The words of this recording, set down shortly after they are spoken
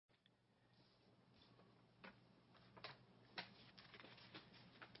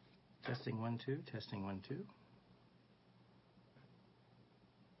Testing 1 2. Testing 1 2.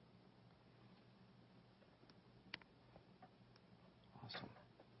 Awesome.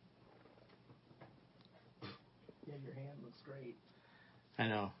 Yeah, your hand looks great. I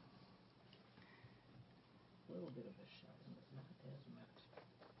know. A little bit of a shine, but not as much.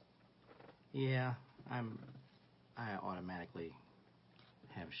 Yeah, I automatically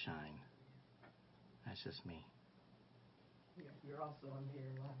have shine. That's just me. You're also on the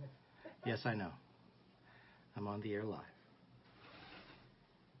air live. Yes, I know. I'm on the air live.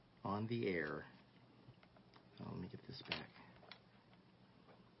 On the air. Oh, let me get this back.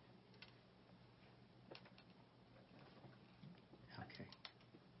 Okay.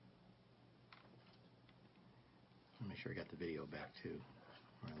 Let me make sure I got the video back too.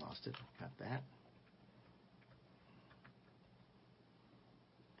 Where I lost it. Got that.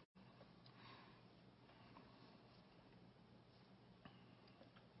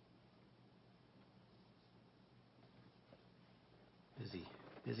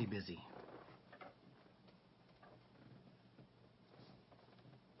 Busy.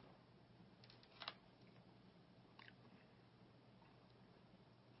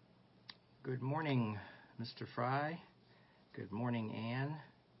 Good morning, Mr. Fry. Good morning, Ann.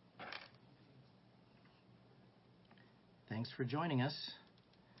 Thanks for joining us.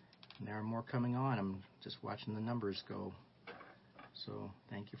 And there are more coming on. I'm just watching the numbers go. So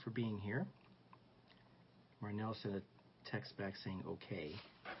thank you for being here. Marnell sent a text back saying okay.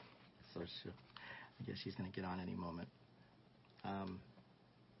 So I guess she's going to get on any moment.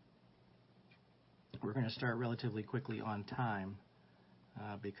 We're going to start relatively quickly on time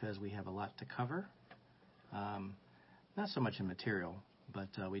because we have a lot to cover. Not so much in material, but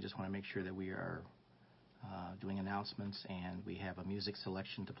we just want to make sure that we are doing announcements, and we have a music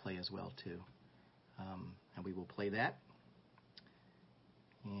selection to play as well too. And we will play that.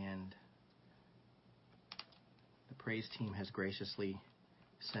 And the praise team has graciously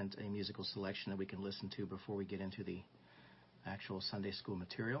sent a musical selection that we can listen to before we get into the actual Sunday school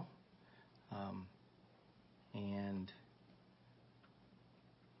material. And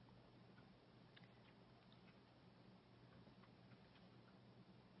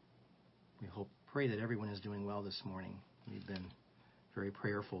we pray that everyone is doing well this morning. We've been very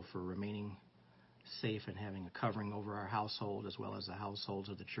prayerful for remaining safe and having a covering over our household as well as the households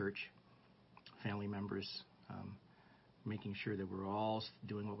of the church, family members, making sure that we're all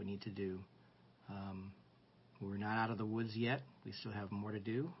doing what we need to do. We're not out of the woods yet. We still have more to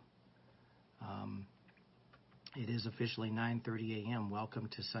do. It is officially 9:30 a.m. Welcome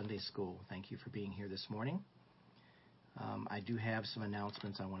to Sunday School. Thank you for being here this morning. I do have some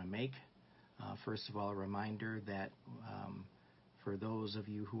announcements I want to make. First of all, a reminder that for those of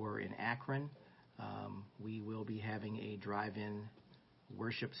you who are in Akron, we will be having a drive-in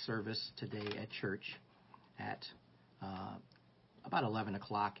worship service today at church at about 11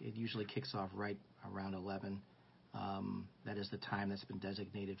 o'clock. It usually kicks off right around 11. That is the time that's been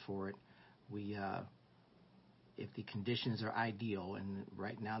designated for it. If the conditions are ideal, and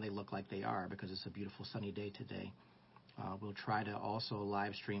right now they look like they are because it's a beautiful sunny day today, we'll try to also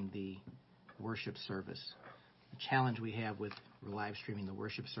live stream the worship service. The challenge we have with live streaming the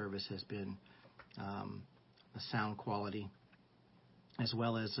worship service has been the sound quality, as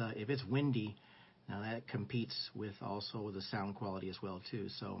well as if it's windy. Now that competes with also the sound quality as well too.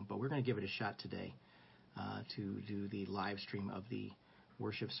 But we're going to give it a shot today to do the live stream of the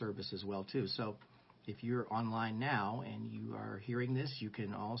worship service as well too. So if you're online now and you are hearing this, you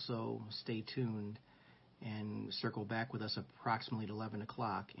can also stay tuned and circle back with us approximately at 11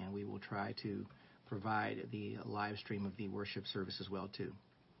 o'clock, and we will try to provide the live stream of the worship service as well too.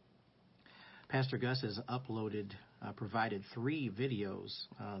 Pastor Gus has provided 3 videos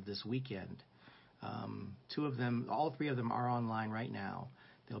this weekend. All 3 of them are online right now.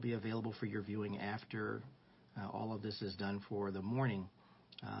 They'll be available for your viewing after all of this is done for the morning.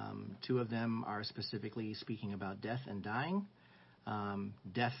 2 of them are specifically speaking about death and dying,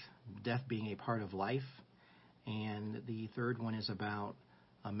 death being a part of life, and the 3rd one is about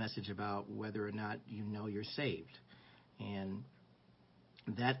a message about whether or not you know you're saved. And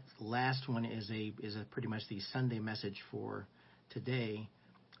that last one is pretty much the Sunday message for today.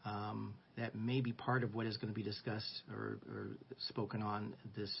 That may be part of what is going to be discussed or spoken on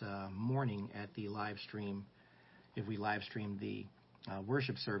this morning at the live stream, if we live stream the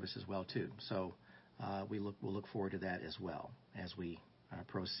worship service as well too. So we'll look forward to that as well as we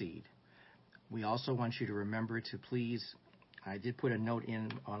proceed. We also want you to remember to please, I did put a note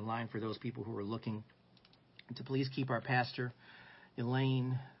in online for those people who are looking, to please keep our pastor,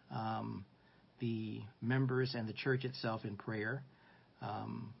 Elaine, the members and the church itself in prayer.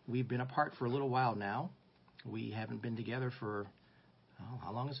 We've been apart for a little while now. We haven't been together for,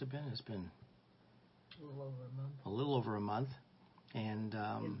 how long has it been? It's been A little over a month. a little over a month. And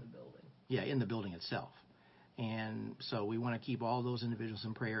In the building. yeah, in the building itself. And so we want to keep all those individuals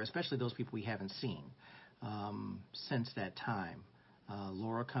in prayer, especially those people we haven't seen since that time.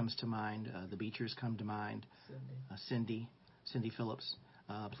 Laura comes to mind. The Beechers come to mind. Cindy Phillips.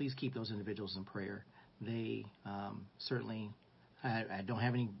 Please keep those individuals in prayer. They certainly, I don't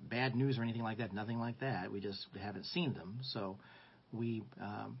have any bad news or anything like that, nothing like that. We just haven't seen them. So we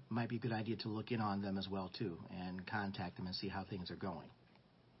might be a good idea to look in on them as well, too, and contact them and see how things are going.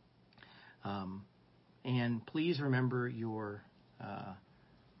 And please remember your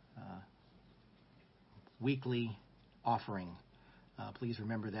weekly offering. Please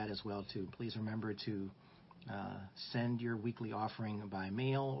remember that as well, too. Please remember to send your weekly offering by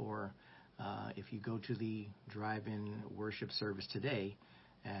mail, or if you go to the drive-in worship service today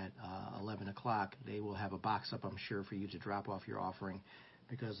at 11 o'clock, they will have a box up, I'm sure, for you to drop off your offering,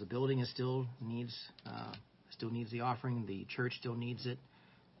 because the building still needs the offering. The church still needs it.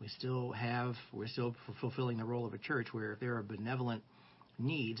 We're still fulfilling the role of a church where if there are benevolent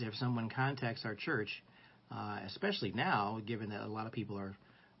needs, if someone contacts our church, especially now, given that a lot of people are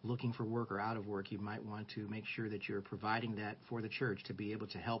looking for work or out of work, you might want to make sure that you're providing that for the church to be able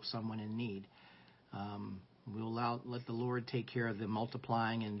to help someone in need. We'll let the Lord take care of the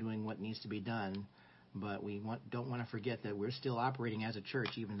multiplying and doing what needs to be done, but we don't want to forget that we're still operating as a church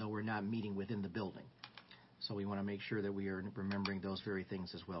even though we're not meeting within the building. So we want to make sure that we are remembering those very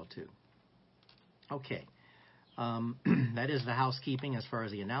things as well, too. Okay. That is the housekeeping as far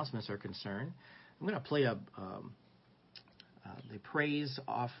as the announcements are concerned. I'm going to play the praise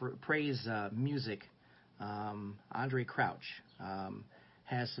music. Andre Crouch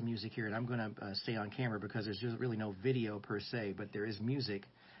has some music here, and I'm going to stay on camera because there's just really no video per se, but there is music.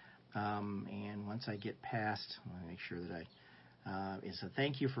 And once I get past, I want to make sure that it's a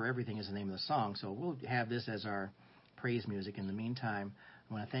Thank You for Everything is the name of the song. So we'll have this as our praise music. In the meantime,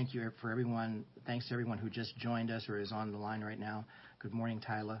 I want to thank you for everyone. Thanks to everyone who just joined us or is on the line right now. Good morning,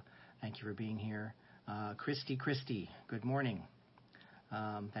 Tyla. Thank you for being here. Christy, good morning.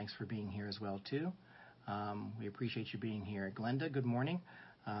 Thanks for being here as well, too. We appreciate you being here. Glenda, good morning.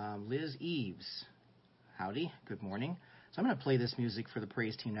 Liz Eves, howdy, good morning. So I'm going to play this music for the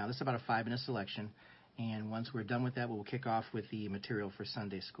praise team now. This is about a 5-minute selection. And once we're done with that, we'll kick off with the material for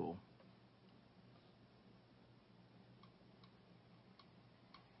Sunday school.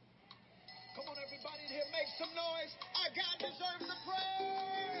 Come on, everybody in here, make some noise. Our God deserves the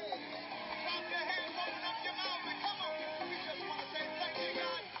praise. Clap your hands, open up your mouth, and come on. We just want to say thank you,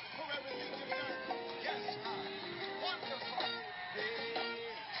 God, for everything you've done. Yes, God. Wonderful.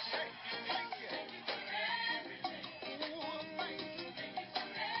 Hey, thank you. Ooh, thank you.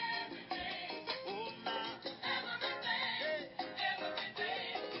 Oh, my. Hey.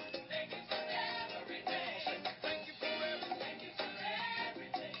 Thank you for everything.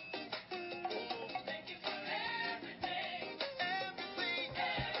 Everything.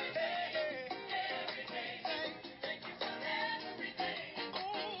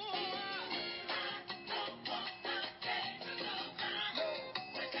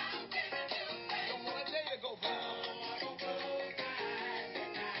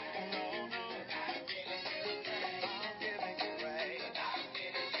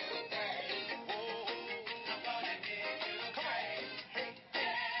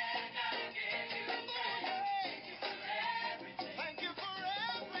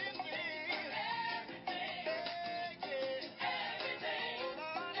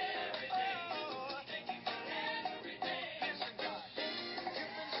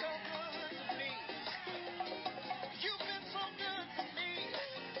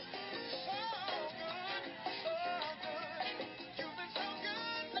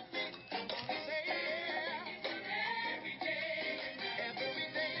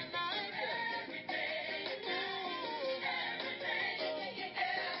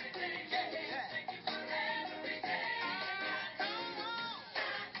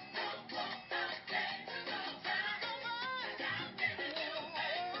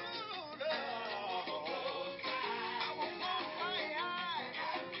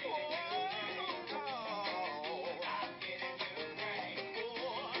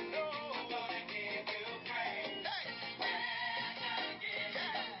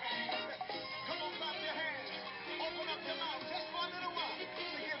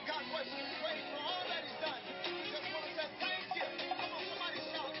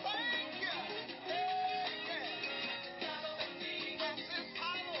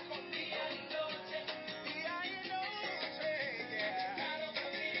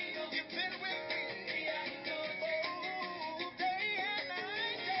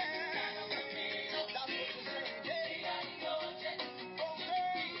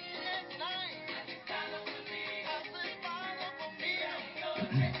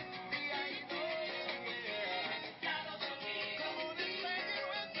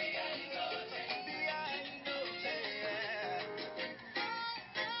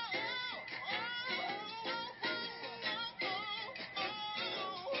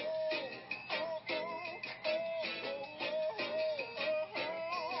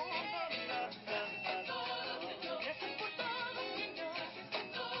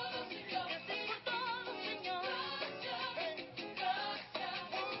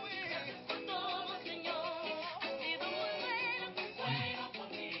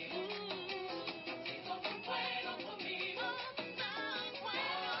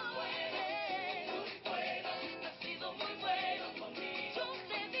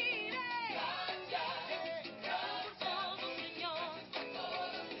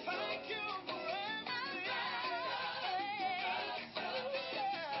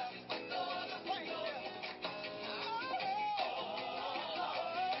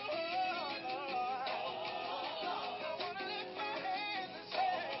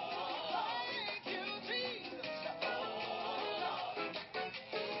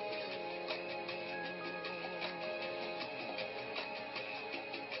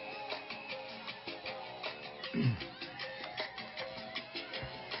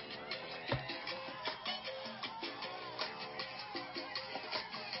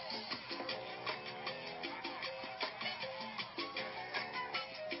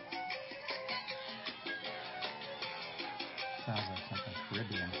 Sounds like something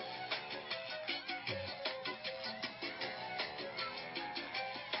Caribbean.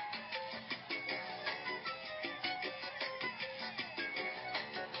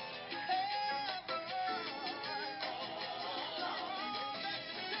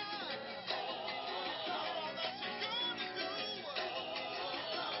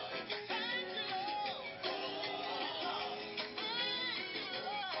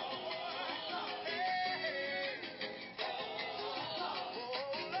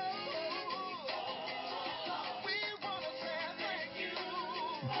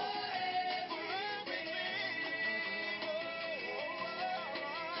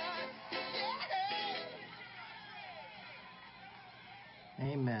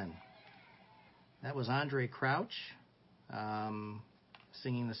 Amen. That was Andre Crouch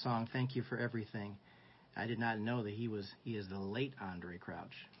singing the song "Thank You for Everything." I did not know that he is the late Andre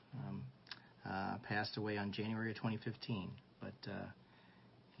Crouch. Passed away on January of 2015, but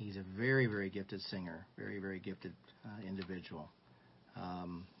he's a very, very gifted singer, very, very gifted individual.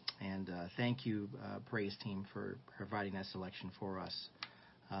 And thank you, praise team, for providing that selection for us.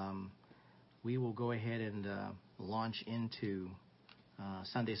 We will go ahead and launch into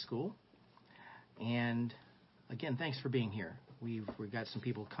Sunday school. And again, thanks for being here. We've got some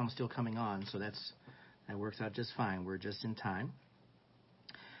people still coming on, so that works out just fine. We're just in time.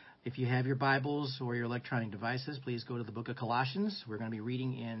 If you have your Bibles or your electronic devices, please go to the book of Colossians. We're going to be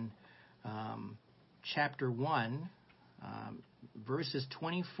reading in chapter 1, verses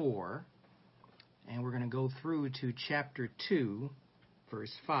 24, and we're going to go through to chapter 2,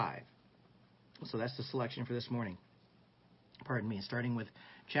 verse 5. So that's the selection for this morning. Pardon me, starting with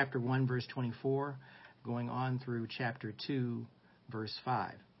chapter 1, verse 24, going on through chapter 2, verse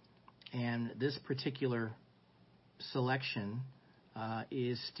 5. And this particular selection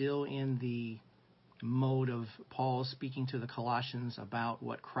is still in the mode of Paul speaking to the Colossians about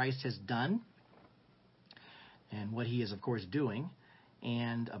what Christ has done and what he is, of course, doing,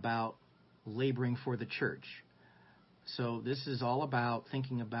 and about laboring for the church. So this is all about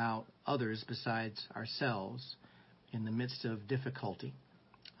thinking about others besides ourselves in the midst of difficulty,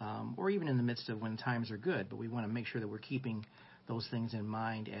 or even in the midst of when times are good. But we want to make sure that we're keeping those things in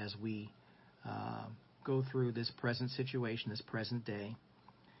mind as we go through this present situation, this present day.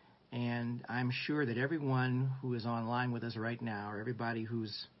 And I'm sure that everyone who is online with us right now, or everybody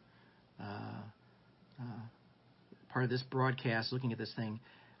who's part of this broadcast looking at this thing,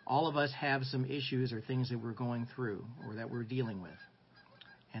 all of us have some issues or things that we're going through or that we're dealing with.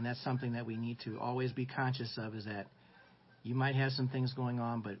 And that's something that we need to always be conscious of, is that you might have some things going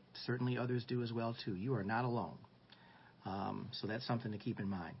on, but certainly others do as well too. You are not alone. So that's something to keep in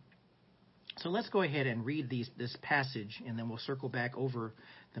mind. So let's go ahead and read this passage, and then we'll circle back over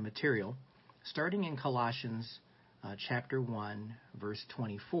the material, starting in Colossians chapter 1, verse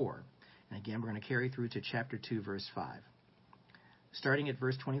 24. And again, we're going to carry through to chapter 2, verse 5. Starting at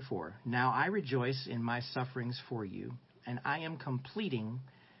verse 24. Now I rejoice in my sufferings for you, and I am completing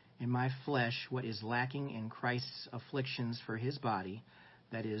in my flesh what is lacking in Christ's afflictions for his body,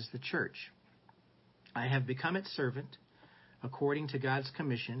 that is, the church. I have become its servant, according to God's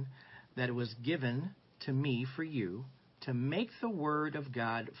commission, that it was given to me for you, to make the word of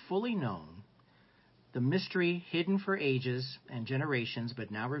God fully known, the mystery hidden for ages and generations,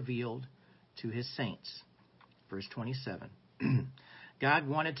 but now revealed to his saints. Verse 27. God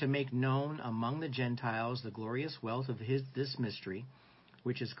wanted to make known among the Gentiles the glorious wealth of this mystery,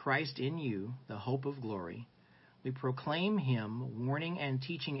 which is Christ in you, the hope of glory. We proclaim him, warning and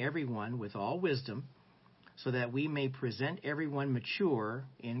teaching everyone with all wisdom, so that we may present everyone mature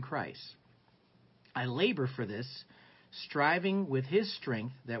in Christ. I labor for this, striving with his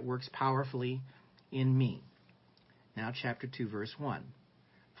strength that works powerfully in me. Now, chapter 2, verse 1.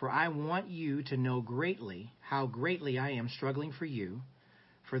 For I want you to know greatly how greatly I am struggling for you,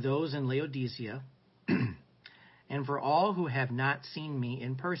 for those in Laodicea, and for all who have not seen me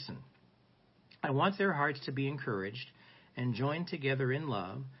in person. I want their hearts to be encouraged and joined together in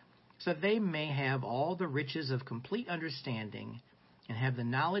love, so that they may have all the riches of complete understanding and have the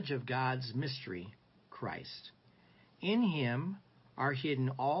knowledge of God's mystery, Christ. In him are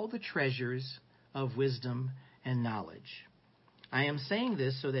hidden all the treasures of wisdom and knowledge. I am saying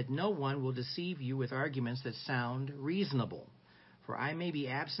this so that no one will deceive you with arguments that sound reasonable. For I may be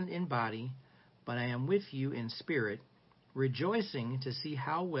absent in body, but I am with you in spirit, rejoicing to see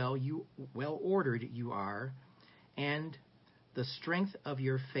how well ordered you are, and the strength of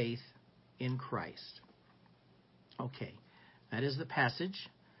your faith in Christ. Okay, that is the passage.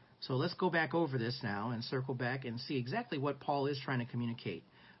 So let's go back over this now and circle back and see exactly what Paul is trying to communicate.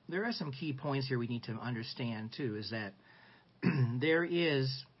 There are some key points here we need to understand, too, is that there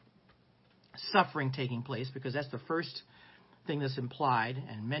is suffering taking place, because that's the first thing that's implied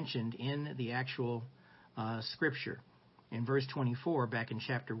and mentioned in the actual scripture. In verse 24, back in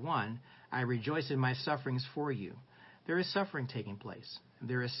chapter 1, I rejoice in my sufferings for you. There is suffering taking place.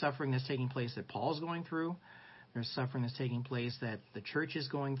 There is suffering that's taking place that Paul's going through. There's suffering that's taking place that the church is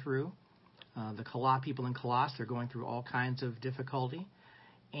going through. The people in Colossae are going through all kinds of difficulty.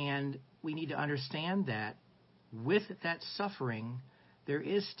 And we need to understand that with that suffering, there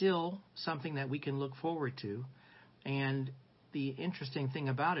is still something that we can look forward to. And the interesting thing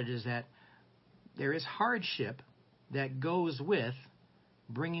about it is that there is hardship that goes with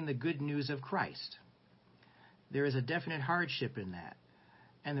bringing the good news of Christ. There is a definite hardship in that.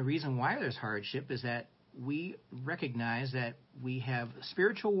 And the reason why there's hardship is that we recognize that we have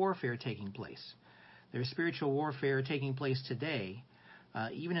spiritual warfare taking place. There's spiritual warfare taking place today,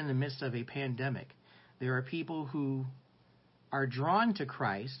 even in the midst of a pandemic. There are people who are drawn to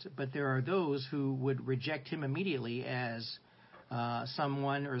Christ, but there are those who would reject him immediately as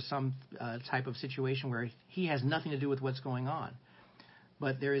someone or some type of situation where he has nothing to do with what's going on.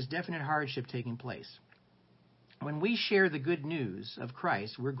 But there is definite hardship taking place. When we share the good news of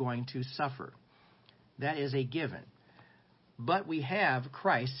Christ, we're going to suffer. That is a given. But we have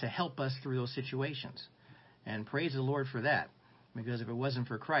Christ to help us through those situations. And praise the Lord for that. Because if it wasn't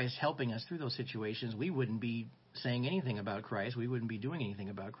for Christ helping us through those situations, we wouldn't be saying anything about Christ. We wouldn't be doing anything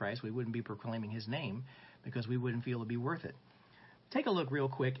about Christ. We wouldn't be proclaiming his name because we wouldn't feel it'd be worth it. Take a look real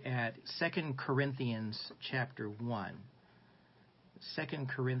quick at 2 Corinthians chapter 1. 2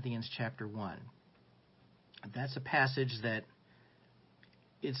 Corinthians chapter 1. That's a passage that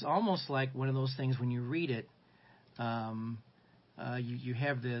it's almost like one of those things when you read it, you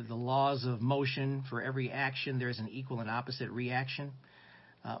have the laws of motion. For every action, there's an equal and opposite reaction.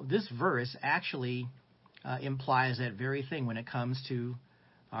 This verse actually implies that very thing when it comes to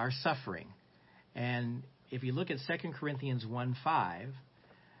our suffering. And if you look at 2 Corinthians 1:5,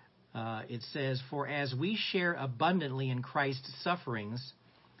 it says, For as we share abundantly in Christ's sufferings,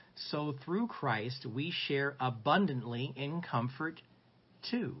 so through Christ we share abundantly in comfort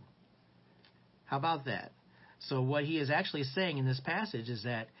too. How about that? So what he is actually saying in this passage is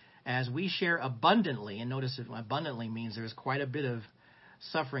that as we share abundantly, and notice that abundantly means there's quite a bit of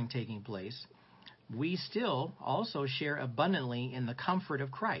suffering taking place, we still also share abundantly in the comfort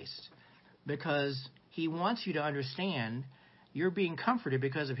of Christ, because he wants you to understand you're being comforted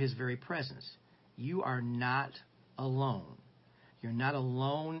because of his very presence. You are not alone. You're not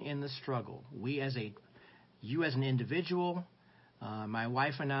alone in the struggle. You as an individual, my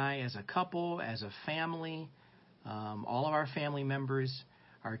wife and I as a couple, as a family, all of our family members,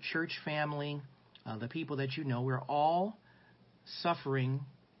 our church family, the people that you know, we're all suffering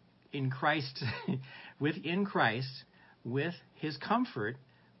in Christ, within Christ, with his comfort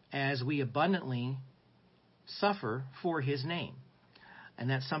as we abundantly suffer for his name. And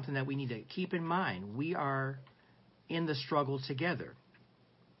that's something that we need to keep in mind. We are in the struggle together.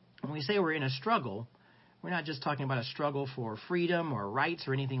 When we say we're in a struggle, we're not just talking about a struggle for freedom or rights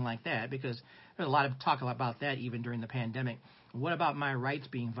or anything like that, because there's a lot of talk about that even during the pandemic. What about my rights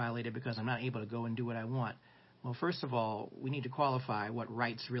being violated because I'm not able to go and do what I want? Well, first of all, we need to qualify what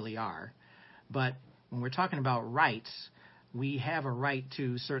rights really are. But when we're talking about rights, we have a right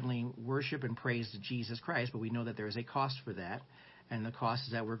to certainly worship and praise Jesus Christ, but we know that there is a cost for that, and the cost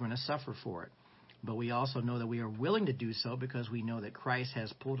is that we're going to suffer for it. But we also know that we are willing to do so because we know that Christ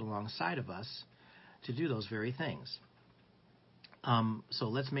has pulled alongside of us to do those very things. So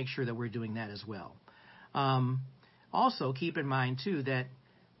let's make sure that we're doing that as well. Also, keep in mind, too, that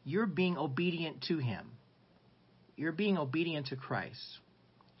you're being obedient to Him. You're being obedient to Christ.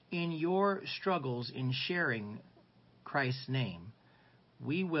 In your struggles in sharing Christ's name,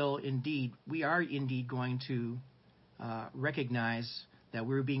 we are indeed going to recognize that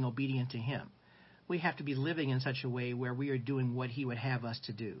we're being obedient to Him. We have to be living in such a way where we are doing what He would have us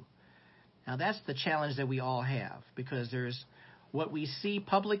to do. Now, that's the challenge that we all have, because there's what we see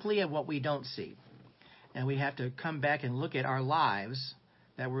publicly and what we don't see. And we have to come back and look at our lives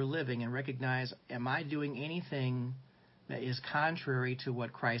that we're living and recognize, am I doing anything that is contrary to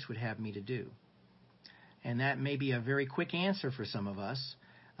what Christ would have me to do? And that may be a very quick answer for some of us,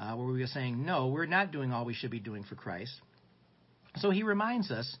 where we are saying, no, we're not doing all we should be doing for Christ. So He reminds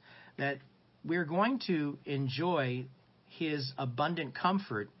us that we're going to enjoy His abundant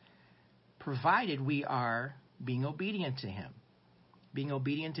comfort provided we are being obedient to Him, being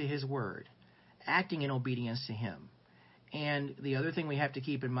obedient to His word, acting in obedience to Him. And the other thing we have to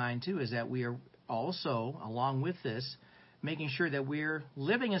keep in mind, too, is that we are also, along with this, making sure that we're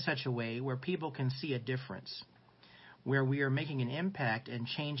living in such a way where people can see a difference, where we are making an impact and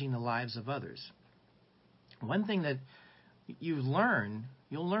changing the lives of others. One thing that you'll learn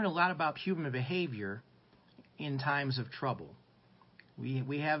a lot about human behavior in times of trouble.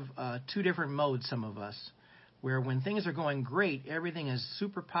 We have two different modes, some of us, where when things are going great, everything is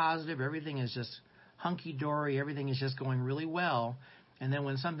super positive, everything is just hunky-dory, everything is just going really well. And then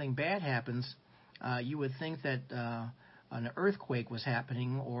when something bad happens, you would think that an earthquake was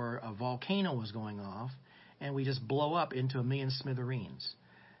happening or a volcano was going off, and we just blow up into a million smithereens.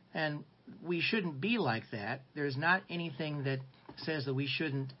 And we shouldn't be like that. There's not anything that says that we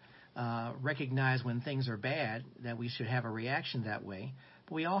shouldn't recognize when things are bad, that we should have a reaction that way.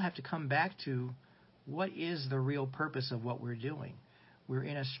 But we all have to come back to what is the real purpose of what we're doing. We're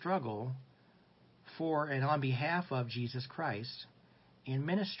in a struggle for and on behalf of Jesus Christ in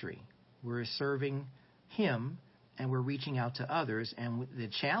ministry. We're serving Him and we're reaching out to others. And the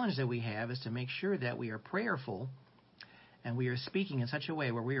challenge that we have is to make sure that we are prayerful and we are speaking in such a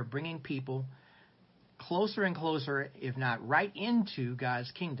way where we are bringing people closer and closer, if not right into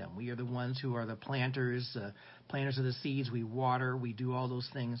God's kingdom. We are the ones who are the planters of the seeds. We water, we do all those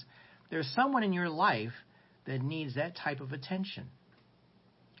things. There's someone in your life that needs that type of attention.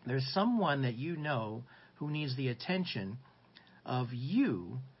 There's someone that you know who needs the attention of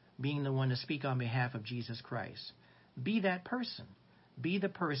you being the one to speak on behalf of Jesus Christ. Be that person. Be the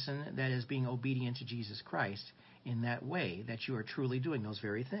person that is being obedient to Jesus Christ in that way, that you are truly doing those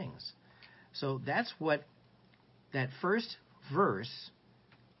very things. So that's what that first verse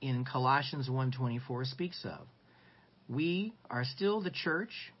in Colossians 1:24 speaks of. We are still the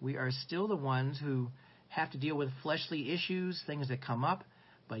church. We are still the ones who have to deal with fleshly issues, things that come up,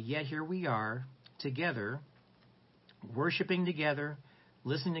 but yet here we are together, worshiping together,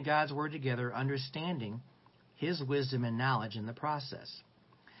 listening to God's word together, understanding His wisdom and knowledge in the process.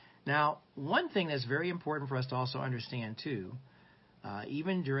 Now, one thing that's very important for us to also understand, too,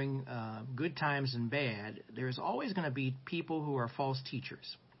 even during good times and bad, there's always going to be people who are false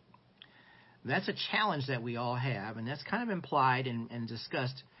teachers. That's a challenge that we all have, and that's kind of implied and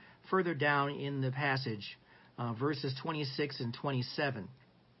discussed further down in the passage, verses 26 and 27.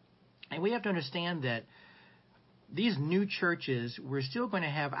 And we have to understand that these new churches, we're still going to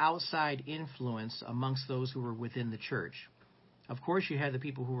have outside influence amongst those who are within the church. Of course, you have the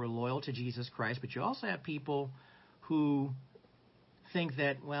people who are loyal to Jesus Christ, but you also have people who think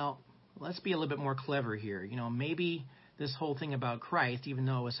that, well, let's be a little bit more clever here. You know, maybe this whole thing about Christ, even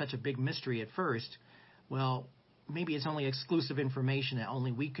though it was such a big mystery at first, well, maybe it's only exclusive information that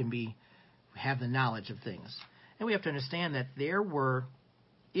only we can have the knowledge of things. And we have to understand that there were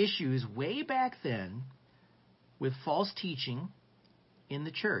issues way back then with false teaching in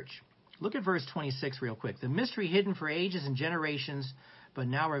the church. Look at verse 26 real quick. The mystery hidden for ages and generations, but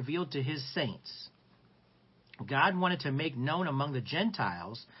now revealed to His saints. God wanted to make known among the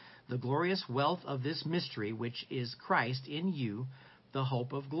Gentiles the glorious wealth of this mystery, which is Christ in you, the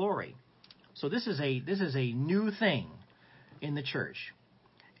hope of glory. So this is a new thing in the church.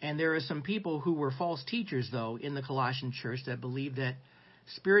 And there are some people who were false teachers, though, in the Colossian church that believe that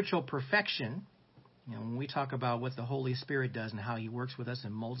spiritual perfection, you know, when we talk about what the Holy Spirit does and how He works with us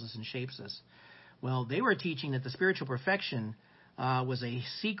and molds us and shapes us, Well, they were teaching that the spiritual perfection was a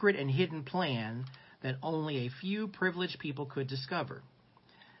secret and hidden plan that only a few privileged people could discover.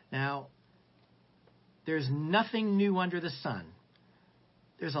 Now, there's nothing new under the sun.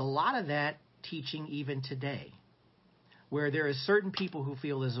 There's a lot of that teaching even today, where there are certain people who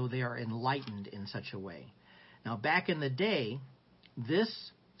feel as though they are enlightened in such a way. Now, back in the day,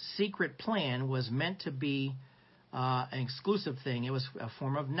 this secret plan was meant to be an exclusive thing. It was a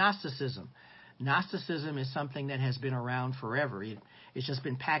form of Gnosticism. Gnosticism is something that has been around forever. It's just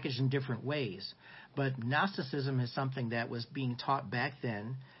been packaged in different ways. But Gnosticism is something that was being taught back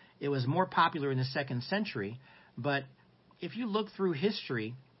then. It was more popular in the 2nd century. But if you look through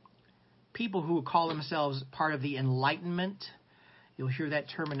history, people who call themselves part of the Enlightenment, you'll hear that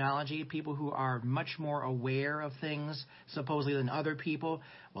terminology, people who are much more aware of things, supposedly, than other people.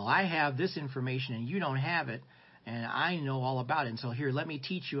 Well, I have this information and you don't have it, and I know all about it. And so here, let me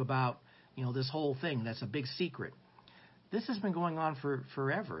teach you about, this whole thing that's a big secret. This has been going on for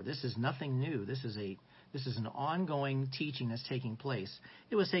forever. This is nothing new. This is an ongoing teaching that's taking place.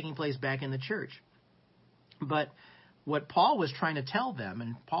 It was taking place back in the church. But what Paul was trying to tell them,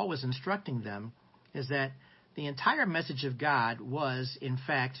 and Paul was instructing them, is that the entire message of God was, in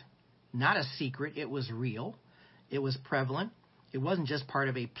fact, not a secret. It was real. It was prevalent. It wasn't just part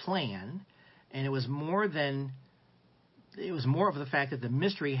of a plan. And it was more of the fact that the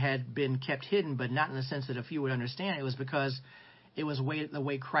mystery had been kept hidden, but not in the sense that a few would understand. It was because it was the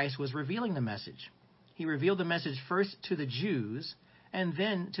way Christ was revealing the message. He revealed the message first to the Jews and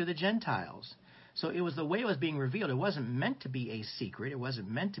then to the Gentiles. So it was the way it was being revealed. It wasn't meant to be a secret. It wasn't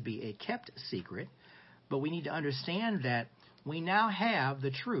meant to be a kept secret. But we need to understand that we now have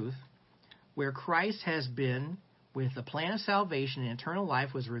the truth where Christ has been, with the plan of salvation and eternal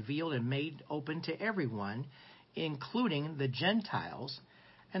life, was revealed and made open to everyone, including the Gentiles,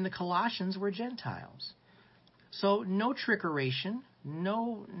 and the Colossians were Gentiles. So no trickeration,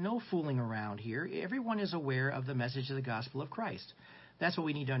 no fooling around here. Everyone is aware of the message of the gospel of Christ. That's what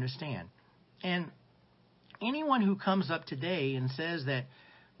we need to understand. And anyone who comes up today and says that,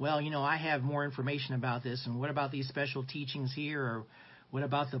 well, I have more information about this, and what about these special teachings here, or what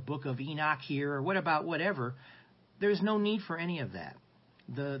about the book of Enoch here, or what about whatever, there's no need for any of that.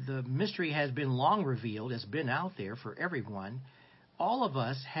 The mystery has been long revealed. It's been out there for everyone. All of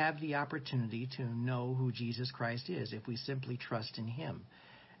us have the opportunity to know who Jesus Christ is if we simply trust in Him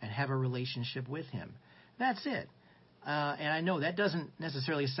and have a relationship with Him. That's it. And I know that doesn't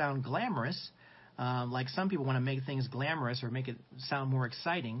necessarily sound glamorous. Like some people want to make things glamorous or make it sound more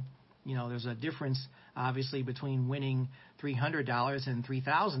exciting. There's a difference, obviously, between winning $300 and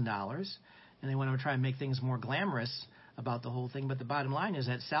 $3,000. And they want to try and make things more glamorous about the whole thing. But the bottom line is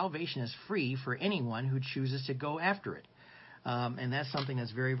that salvation is free for anyone who chooses to go after it. And that's something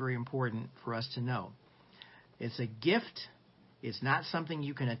that's very, very important for us to know. It's a gift. It's not something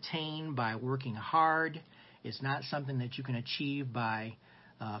you can attain by working hard. It's not something that you can achieve by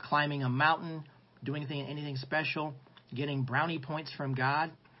climbing a mountain, doing anything special, getting brownie points from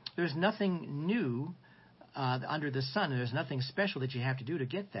God. There's nothing new under the sun. There's nothing special that you have to do to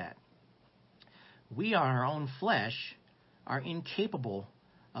get that. We, on our own flesh, are incapable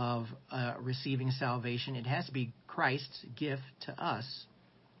of receiving salvation. It has to be Christ's gift to us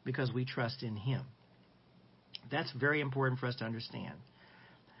because we trust in Him. That's very important for us to understand.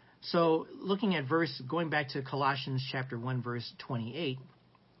 So looking at going back to Colossians chapter 1, verse 28,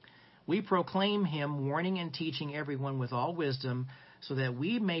 we proclaim Him, warning and teaching everyone with all wisdom, so that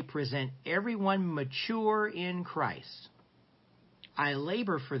we may present everyone mature in Christ. I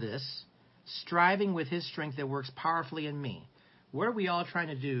labor for this, striving with His strength that works powerfully in me. What are we all trying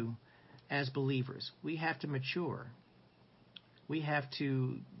to do as believers? We have to mature. We have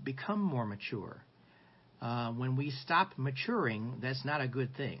to become more mature. When we stop maturing, that's not a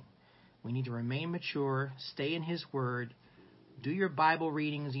good thing. We need to remain mature, stay in His Word, do your Bible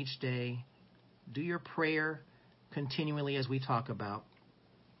readings each day, do your prayer continually as we talk about.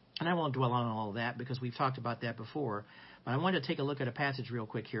 And I won't dwell on all of that because we've talked about that before. But I want to take a look at a passage real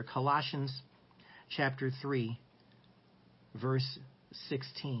quick here. Colossians chapter 3, verse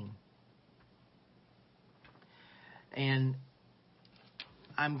 16. And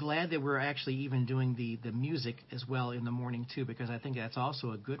I'm glad that we're actually even doing the music as well in the morning too, because I think that's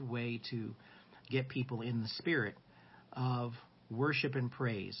also a good way to get people in the spirit of worship and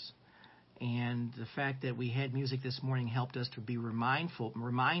praise. And the fact that we had music this morning helped us to be reminding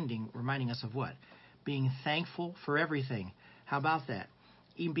us of what? Being thankful for everything. How about that?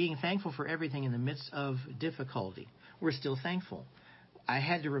 Even being thankful for everything in the midst of difficulty. We're still thankful. I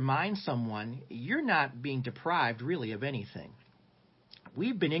had to remind someone, you're not being deprived really of anything.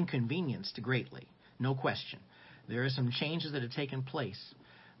 we've been inconvenienced greatly, no question. There are some changes that have taken place,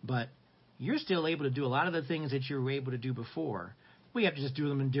 but you're still able to do a lot of the things that you were able to do before. We have to just do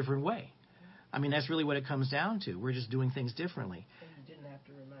them in a different way. I mean, that's really what it comes down to. We're just doing things differently. And you didn't have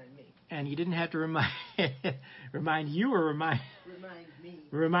to remind me. And you didn't have to remind you or Remind me.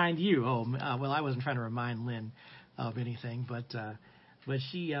 remind you. Oh, well, I wasn't trying to remind Lynn of anything, but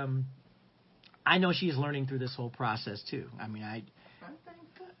she, I know she's learning through this whole process too. I mean, I'm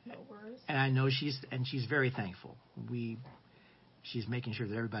thankful. No worries. and I know she's very thankful. She's making sure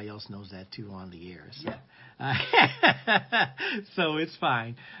that everybody else knows that too on the air. So, so it's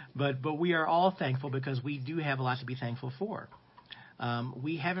fine. But we are all thankful because we do have a lot to be thankful for.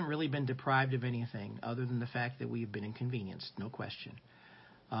 We haven't really been deprived of anything other than the fact that we've been inconvenienced, no question.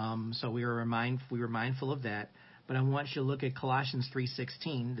 So we were mindful of that. But I want you to look at Colossians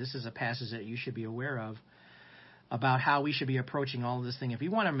 3:16. This is a passage that you should be aware of about how we should be approaching all of this thing. If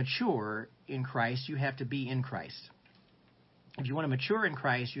you want to mature in Christ, you have to be in Christ. If you want to mature in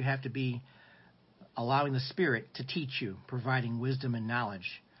Christ, you have to be allowing the Spirit to teach you, providing wisdom and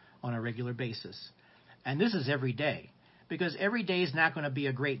knowledge on a regular basis. And this is every day, because every day is not going to be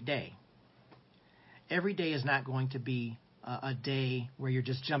a great day. Every day is not going to be a day where you're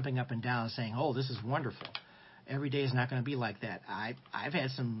just jumping up and down and saying, oh, this is wonderful. Every day is not going to be like that. I've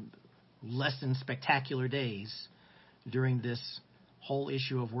had some less than spectacular days during this whole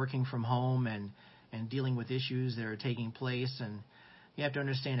issue of working from home and dealing with issues that are taking place. And you have to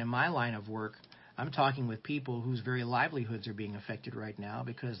understand, in my line of work, I'm talking with people whose very livelihoods are being affected right now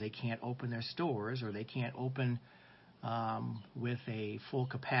because they can't open their stores or they can't open with a full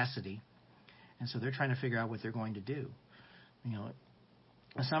capacity. And so they're trying to figure out what they're going to do. You know,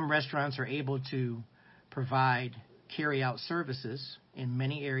 some restaurants are able to provide carry-out services in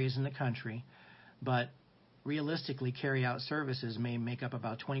many areas in the country, but realistically, carry-out services may make up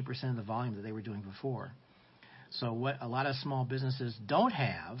about 20% of the volume that they were doing before. So what a lot of small businesses don't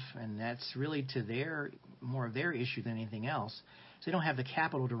have, and that's really more of their issue than anything else, is they don't have the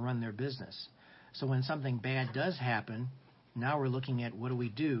capital to run their business. So when something bad does happen, now we're looking at what do we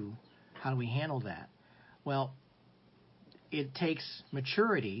do? How do we handle that? Well, it takes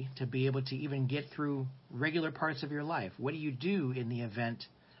maturity to be able to even get through regular parts of your life. What do you do in the event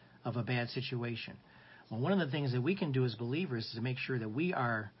of a bad situation? Well, one of the things that we can do as believers is to make sure that we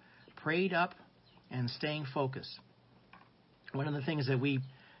are prayed up and staying focused. One of the things that we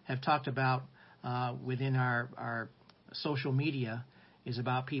have talked about within our social media is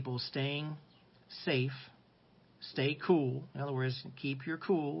about people staying safe, stay cool. In other words, keep your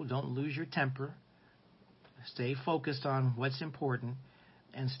cool, don't lose your temper, stay focused on what's important,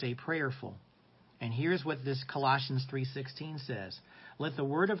 and stay prayerful. And here's what this Colossians 3:16 says. Let the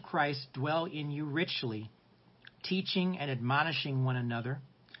word of Christ dwell in you richly, teaching and admonishing one another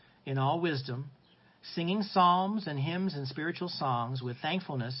in all wisdom, singing psalms and hymns and spiritual songs with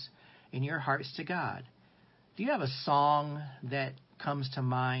thankfulness in your hearts to God. Do you have a song that comes to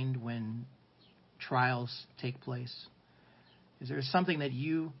mind when trials take place? Is there something that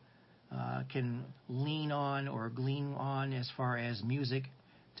you can lean on or glean on as far as music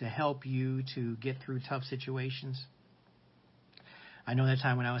to help you to get through tough situations? I know that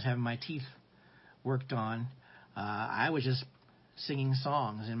time when I was having my teeth worked on, I was just singing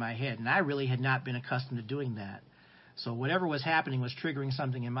songs in my head, and I really had not been accustomed to doing that. So whatever was happening was triggering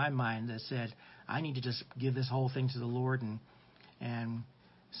something in my mind that said, I need to just give this whole thing to the Lord and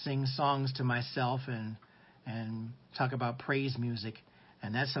sing songs to myself and talk about praise music.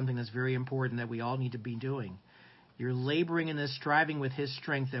 And that's something that's very important that we all need to be doing. You're laboring in this, striving with His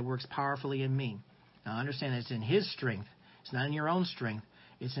strength that works powerfully in me. Now understand that it's in His strength. It's not in your own strength.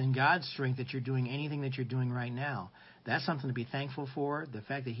 It's in God's strength that you're doing anything that you're doing right now. That's something to be thankful for. The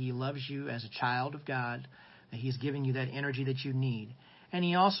fact that He loves you as a child of God, that He's giving you that energy that you need. And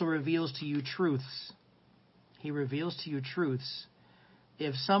He also reveals to you truths. He reveals to you truths.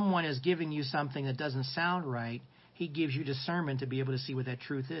 If someone is giving you something that doesn't sound right, He gives you discernment to be able to see what that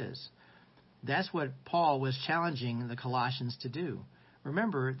truth is. That's what Paul was challenging the Colossians to do.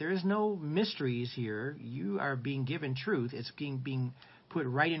 Remember, there is no mysteries here. You are being given truth. It's being put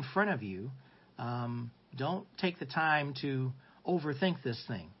right in front of you. Don't take the time to overthink this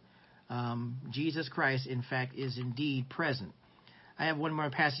thing. Jesus Christ, in fact, is indeed present. I have one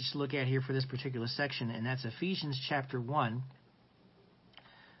more passage to look at here for this particular section, and that's Ephesians chapter 1.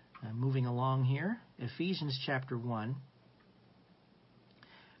 Moving along here, Ephesians chapter 1,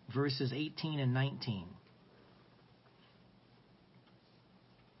 verses 18 and 19.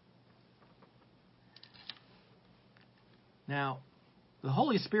 Now, the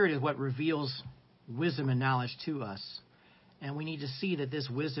Holy Spirit is what reveals wisdom and knowledge to us. And we need to see that this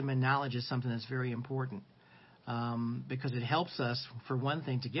wisdom and knowledge is something that's very important, because it helps us, for one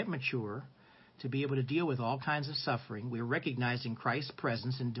thing, to get mature, to be able to deal with all kinds of suffering. We're recognizing Christ's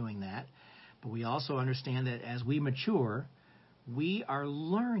presence in doing that. But we also understand that as we mature, we are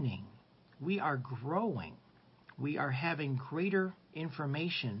learning. We are growing. We are having greater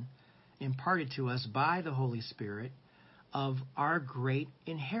information imparted to us by the Holy Spirit of our great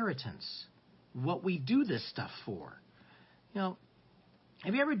inheritance, what we do this stuff for. You know,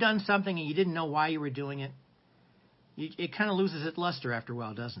 have you ever done something and you didn't know why you were doing it? It kind of loses its luster after a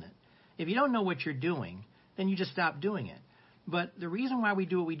while, doesn't it? If you don't know what you're doing, then you just stop doing it. But the reason why we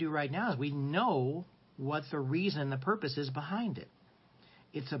do what we do right now is we know what the reason, the purpose is behind it.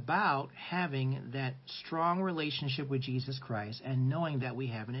 It's about having that strong relationship with Jesus Christ and knowing that we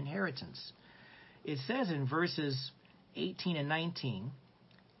have an inheritance. It says in verses 18 and 19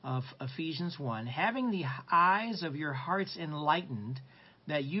 of Ephesians 1, having the eyes of your hearts enlightened,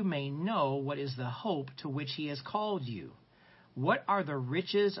 that you may know what is the hope to which he has called you. What are the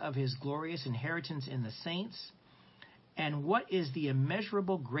riches of his glorious inheritance in the saints? And what is the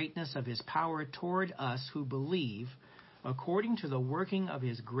immeasurable greatness of his power toward us who believe, according to the working of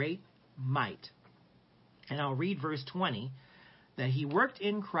his great might? And I'll read verse 20, that he worked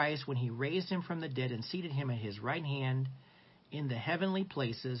in Christ when he raised him from the dead and seated him at his right hand in the heavenly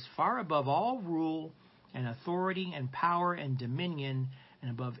places, far above all rule and authority and power and dominion,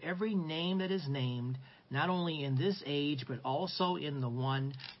 and above every name that is named, not only in this age, but also in the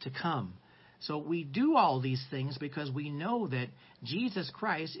one to come. So we do all these things because we know that Jesus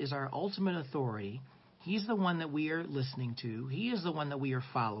Christ is our ultimate authority. He's the one that we are listening to. He is the one that we are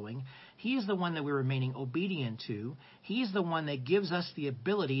following. He is the one that we're remaining obedient to. He's the one that gives us the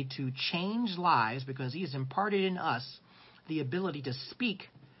ability to change lives, because he has imparted in us the ability to speak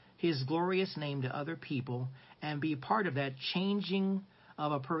his glorious name to other people and be part of that changing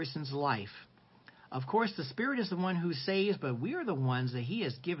of a person's life. Of course, the Spirit is the one who saves, but we are the ones that he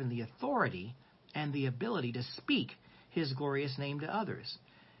has given the authority and the ability to speak his glorious name to others.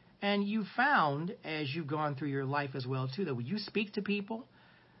 And you found, as you've gone through your life as well, too, that when you speak to people,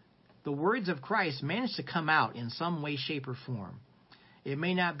 the words of Christ manage to come out in some way, shape, or form. It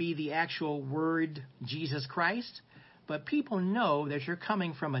may not be the actual word Jesus Christ, but people know that you're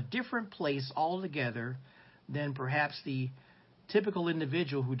coming from a different place altogether than perhaps the typical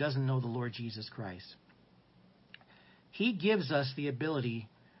individual who doesn't know the Lord Jesus Christ. He gives us the ability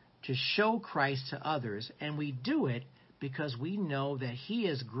to show Christ to others, and we do it because we know that he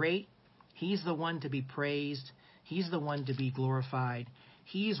is great. He's the one to be praised. He's the one to be glorified.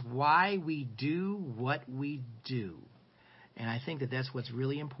 He's why we do what we do. And I think that that's what's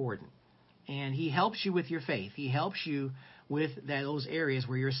really important. And he helps you with your faith. He helps you with those areas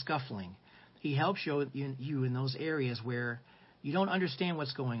where you're scuffling. He helps you in those areas where you don't understand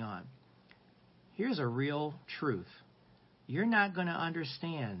what's going on. Here's a real truth. You're not going to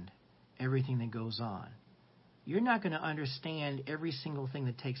understand everything that goes on. You're not going to understand every single thing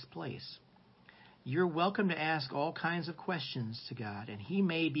that takes place. You're welcome to ask all kinds of questions to God, and he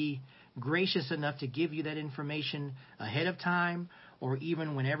may be gracious enough to give you that information ahead of time or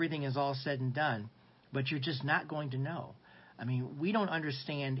even when everything is all said and done, but you're just not going to know. I mean, we don't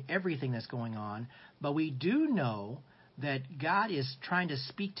understand everything that's going on, but we do know that God is trying to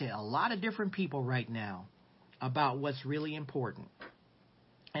speak to a lot of different people right now about what's really important.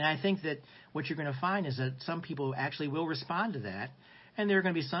 And I think that what you're going to find is that some people actually will respond to that, and there are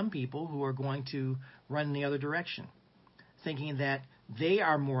going to be some people who are going to run in the other direction, thinking that they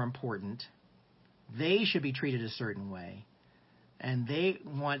are more important, they should be treated a certain way, and they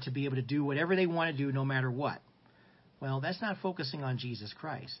want to be able to do whatever they want to do no matter what. Well, that's not focusing on Jesus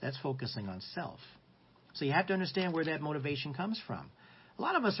Christ. That's focusing on self. So you have to understand where that motivation comes from. A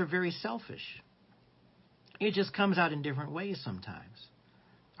lot of us are very selfish. It just comes out in different ways sometimes.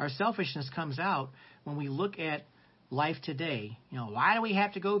 Our selfishness comes out when we look at life today. You know, why do we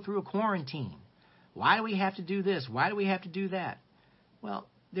have to go through a quarantine? Why do we have to do this? Why do we have to do that? Well,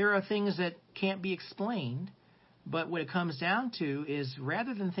 there are things that can't be explained, but what it comes down to is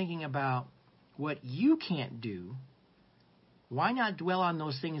rather than thinking about what you can't do, why not dwell on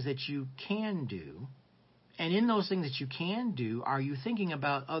those things that you can do? And in those things that you can do, are you thinking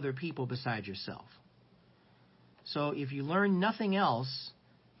about other people besides yourself? So if you learn nothing else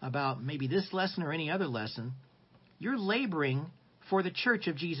about maybe this lesson or any other lesson, you're laboring for the church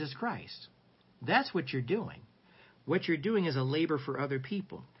of Jesus Christ. That's what you're doing. What you're doing is a labor for other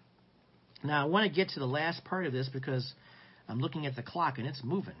people. Now, I want to get to the last part of this because I'm looking at the clock and it's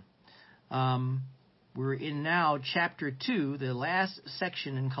moving. We're in now chapter 2, the last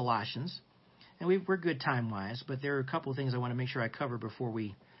section in Colossians. And we're good time-wise, but there are a couple of things I want to make sure I cover before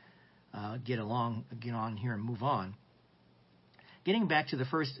we get on here and move on. Getting back to the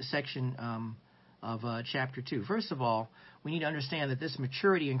first section of chapter 2. First of all, we need to understand that this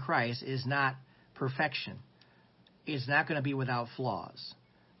maturity in Christ is not perfection. It's not going to be without flaws.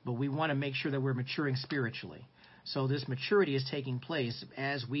 But we want to make sure that we're maturing spiritually. So this maturity is taking place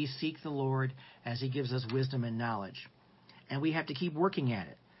as we seek the Lord, as He gives us wisdom and knowledge. And we have to keep working at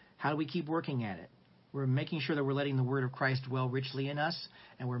it. How do we keep working at it? We're making sure that we're letting the Word of Christ dwell richly in us,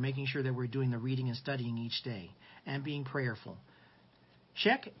 and we're making sure that we're doing the reading and studying each day, and being prayerful.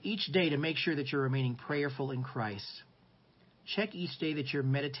 Check each day to make sure that you're remaining prayerful in Christ. Check each day that you're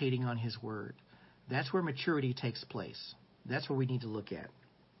meditating on His Word. That's where maturity takes place. That's what we need to look at.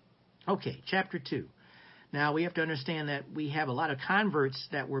 Okay, chapter 2. Now, we have to understand that we have a lot of converts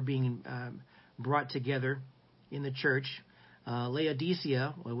that were being brought together in the church.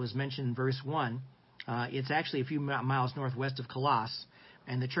 Laodicea was mentioned in verse 1. It's actually a few miles northwest of Colossus,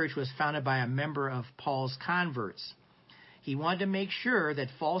 and the church was founded by a member of Paul's converts. He wanted to make sure that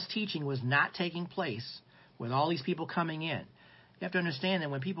false teaching was not taking place with all these people coming in. You have to understand that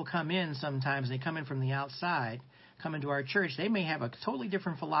when people come in sometimes, they come in from the outside, come into our church, they may have a totally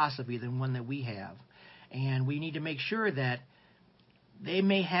different philosophy than one that we have. And we need to make sure that they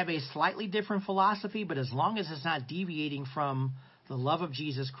may have a slightly different philosophy, but as long as it's not deviating from the love of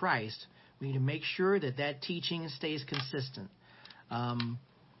Jesus Christ, we need to make sure that that teaching stays consistent.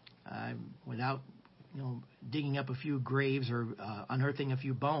 Without digging up a few graves or unearthing a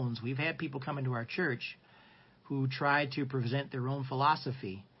few bones, we've had people come into our church who try to present their own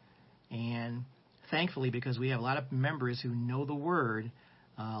philosophy. And thankfully, because we have a lot of members who know the Word,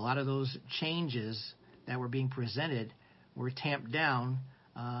 a lot of those changes that were being presented were tamped down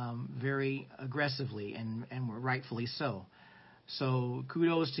very aggressively, and were rightfully so. So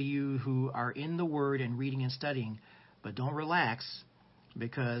kudos to you who are in the Word and reading and studying, but don't relax,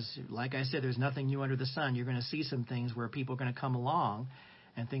 because like I said, there's nothing new under the sun. You're going to see some things where people are going to come along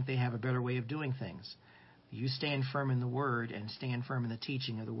and think they have a better way of doing things. You stand firm in the Word and stand firm in the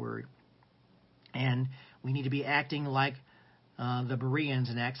teaching of the Word. And we need to be acting like the Bereans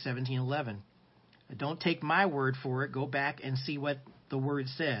in Acts 17:11. Don't take my word for it. Go back and see what the Word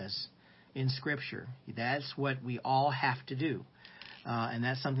says in Scripture. That's what we all have to do. And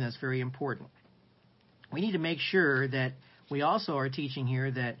that's something that's very important. We need to make sure that we also are teaching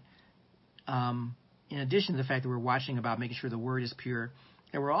here that in addition to the fact that we're watching about making sure the Word is pure,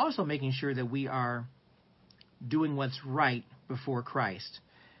 that we're also making sure that we are doing what's right before Christ.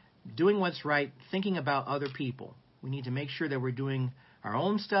 Doing what's right, thinking about other people. We need to make sure that we're doing our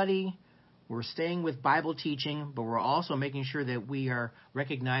own study, we're staying with Bible teaching, but we're also making sure that we are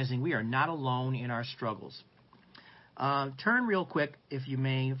recognizing we are not alone in our struggles. Turn real quick, if you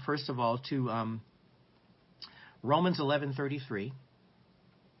may, first of all, to Romans 11:33.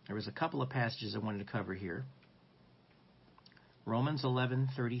 There was a couple of passages I wanted to cover here. Romans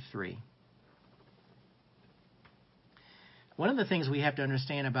 11:33. One of the things we have to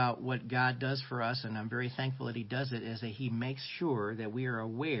understand about what God does for us, and I'm very thankful that He does it, is that He makes sure that we are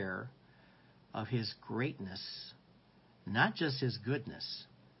aware of His greatness. Not just His goodness,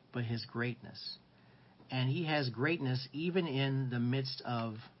 but His greatness. And He has greatness even in the midst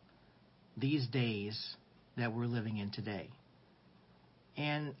of these days that we're living in today.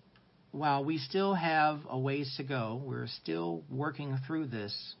 And while we still have a ways to go, we're still working through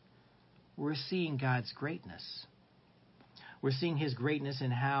this, we're seeing God's greatness. We're seeing His greatness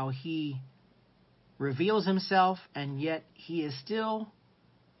in how He reveals Himself, and yet He is still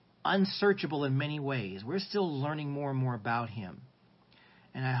unsearchable in many ways. We're still learning more and more about Him.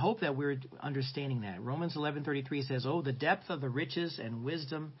 And I hope that we're understanding that. Romans 11:33 says, "Oh, the depth of the riches and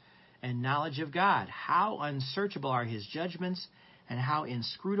wisdom and knowledge of God. How unsearchable are His judgments and how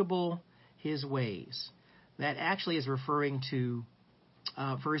inscrutable His ways." That actually is referring to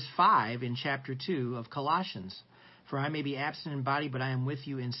verse 5 in chapter 2 of Colossians. "For I may be absent in body, but I am with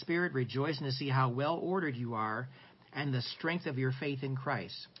you in spirit, rejoicing to see how well ordered you are and the strength of your faith in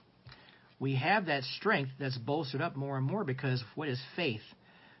Christ." We have that strength that's bolstered up more and more because what is faith?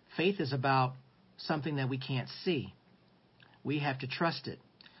 Faith is about something that we can't see. We have to trust it.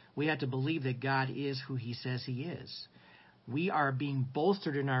 We have to believe that God is who He says He is. We are being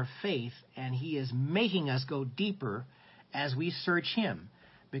bolstered in our faith, and He is making us go deeper as we search Him,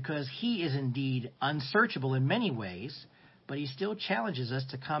 because He is indeed unsearchable in many ways, but He still challenges us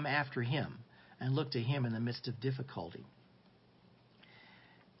to come after Him and look to Him in the midst of difficulty.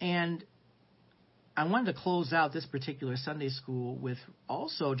 And I wanted to close out this particular Sunday school with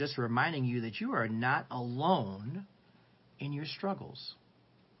also just reminding you that you are not alone in your struggles.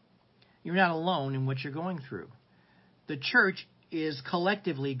 You're not alone in what you're going through. The church is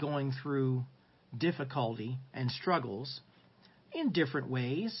collectively going through difficulty and struggles in different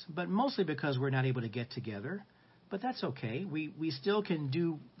ways, but mostly because we're not able to get together. But that's okay. We still can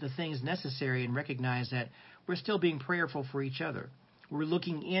do the things necessary and recognize that we're still being prayerful for each other. We're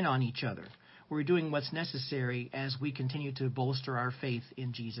looking in on each other. We're doing what's necessary as we continue to bolster our faith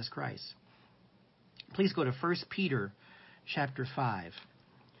in Jesus Christ. Please go to 1 Peter chapter 5.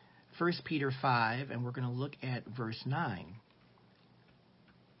 1 Peter 5, and we're going to look at verse 9.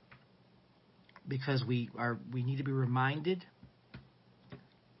 Because we need to be reminded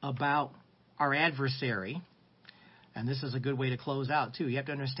about our adversary. And this is a good way to close out, too. You have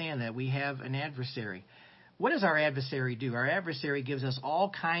to understand that we have an adversary. What does our adversary do? Our adversary gives us all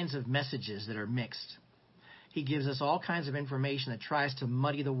kinds of messages that are mixed. He gives us all kinds of information that tries to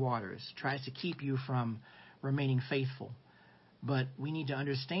muddy the waters, tries to keep you from remaining faithful. But we need to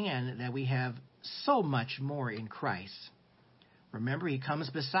understand that we have so much more in Christ. Remember, he comes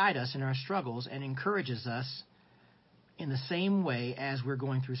beside us in our struggles and encourages us in the same way as we're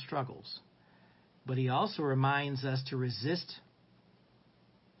going through struggles. But he also reminds us to resist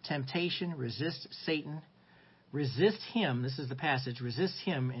temptation, resist Satan, resist him. This is the passage. Resist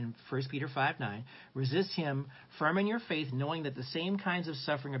him in 1 Peter 5:9. Resist him, firm in your faith, knowing that the same kinds of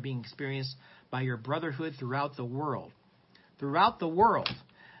suffering are being experienced by your brotherhood throughout the world. Throughout the world.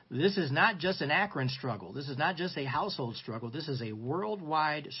 This is not just an Akron struggle. This is not just a household struggle. This is a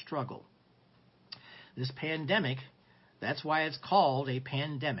worldwide struggle. This pandemic, that's why it's called a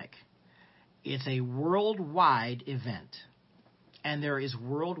pandemic. It's a worldwide event, and there is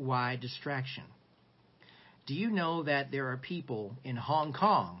worldwide distraction. Do you know that there are people in Hong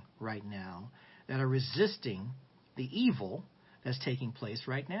Kong right now that are resisting the evil that's taking place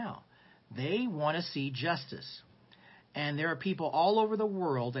right now? They want to see justice. And there are people all over the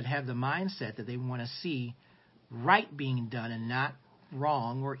world that have the mindset that they want to see right being done and not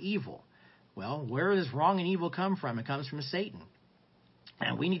wrong or evil. Well, where does wrong and evil come from? It comes from Satan.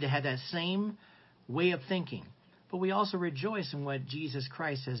 And we need to have that same way of thinking. But we also rejoice in what Jesus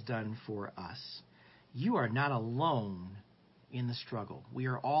Christ has done for us. You are not alone in the struggle. We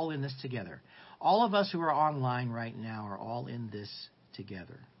are all in this together. All of us who are online right now are all in this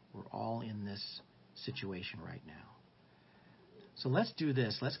together. We're all in this situation right now. So let's do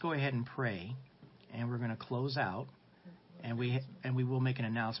this. Let's go ahead and pray, and we're going to close out, and we will make an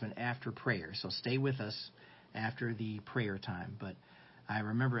announcement after prayer. So stay with us after the prayer time. But I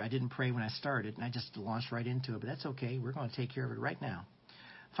remember I didn't pray when I started, and I just launched right into it. But that's okay. We're going to take care of it right now.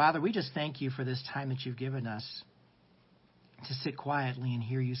 Father, we just thank you for this time that you've given us to sit quietly and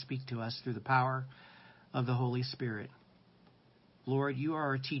hear you speak to us through the power of the Holy Spirit. Lord, you are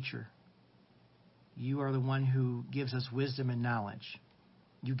our teacher. You are the one who gives us wisdom and knowledge.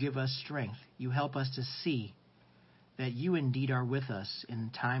 You give us strength. You help us to see that you indeed are with us in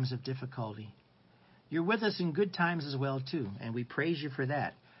times of difficulty. You're with us in good times as well, too, and we praise you for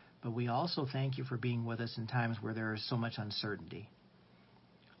that. But we also thank you for being with us in times where there is so much uncertainty.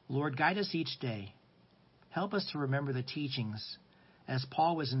 Lord, guide us each day. Help us to remember the teachings as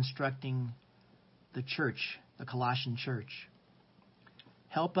Paul was instructing the church, the Colossian church.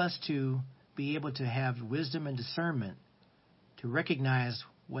 Help us to be able to have wisdom and discernment to recognize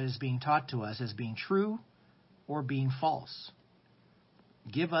what is being taught to us as being true or being false.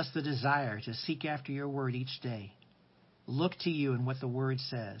 Give us the desire to seek after your word each day. Look to you and what the word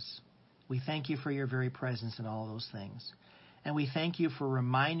says. We thank you for your very presence in all those things. And we thank you for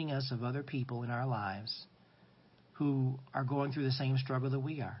reminding us of other people in our lives who are going through the same struggle that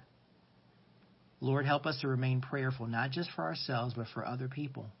we are. Lord, help us to remain prayerful, not just for ourselves, but for other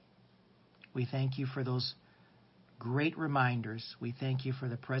people. We thank you for those great reminders. We thank you for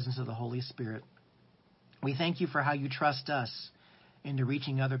the presence of the Holy Spirit. We thank you for how you trust us into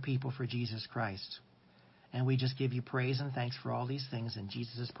reaching other people for Jesus Christ. And we just give you praise and thanks for all these things in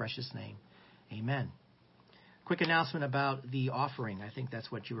Jesus' precious name. Amen. Quick announcement about the offering. I think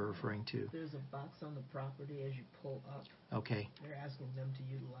that's what you were referring to. There's a box on the property as you pull up. Okay. They're asking them to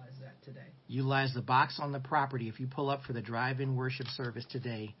utilize that today. Utilize the box on the property. If you pull up for the drive-in worship service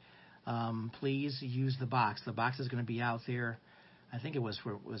today, please use the box. The box is going to be out there. I think it was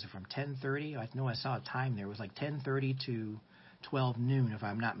from 10:30? I know I saw a time there. It was like 10:30 to 12 noon, if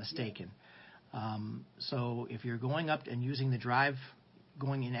I'm not mistaken. So if you're going up and using the drive,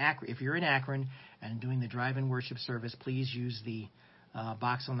 going in Akron, if you're in Akron and doing the drive-in worship service, please use the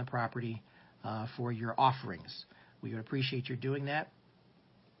box on the property for your offerings. We would appreciate your doing that.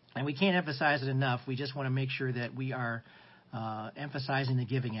 And we can't emphasize it enough. We just want to make sure that we are emphasizing the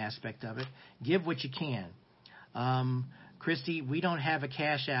giving aspect of it. Give what you can. Christy, we don't have a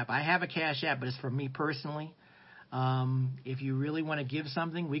Cash App. I have a Cash App, but it's for me personally. If you really want to give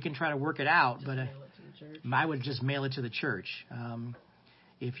something, we can try to work it out. Just But mail it to the church. I would just mail it to the church.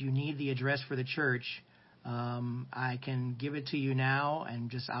 If you need the address for the church, I can give it to you now,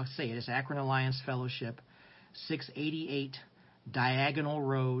 and I'll say it. It's Akron Alliance Fellowship, 688 Diagonal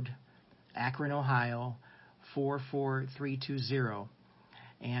Road, Akron, Ohio, 44320.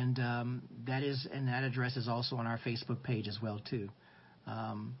 And that address is also on our Facebook page as well too.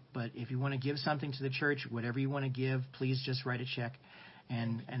 But if you want to give something to the church, whatever you want to give, please just write a check.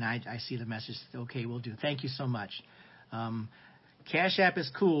 And I see the message. Okay, we'll do. Thank you so much. Cash App is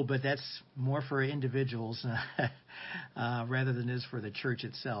cool, but that's more for individuals rather than it is for the church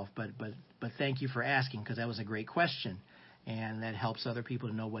itself. But thank you for asking, because that was a great question, and that helps other people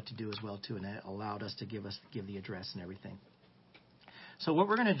to know what to do as well too, and that allowed us to give the address and everything. So what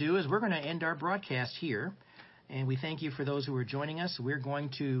we're going to do is we're going to end our broadcast here, and we thank you for those who are joining us. We're going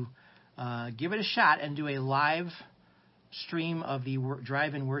to give it a shot and do a live stream of the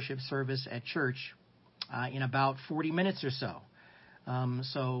drive-in worship service at church in about 40 minutes or so.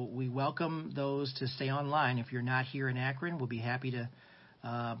 So we welcome those to stay online. If you're not here in Akron, we'll be happy to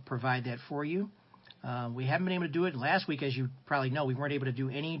provide that for you. We haven't been able to do it. Last week, as you probably know, we weren't able to do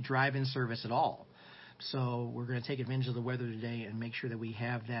any drive-in service at all. So we're going to take advantage of the weather today and make sure that we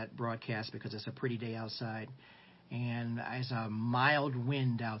have that broadcast, because it's a pretty day outside. And there's a mild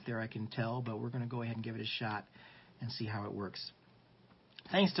wind out there, I can tell, but we're going to go ahead and give it a shot and see how it works.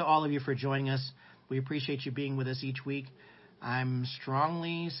 Thanks to all of you for joining us. We appreciate you being with us each week. I'm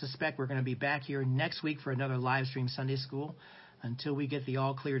strongly suspect we're going to be back here next week for another live stream Sunday school until we get the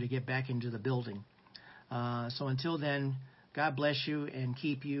all clear to get back into the building. So until then, God bless you and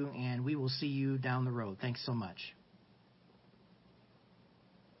keep you, and we will see you down the road. Thanks so much.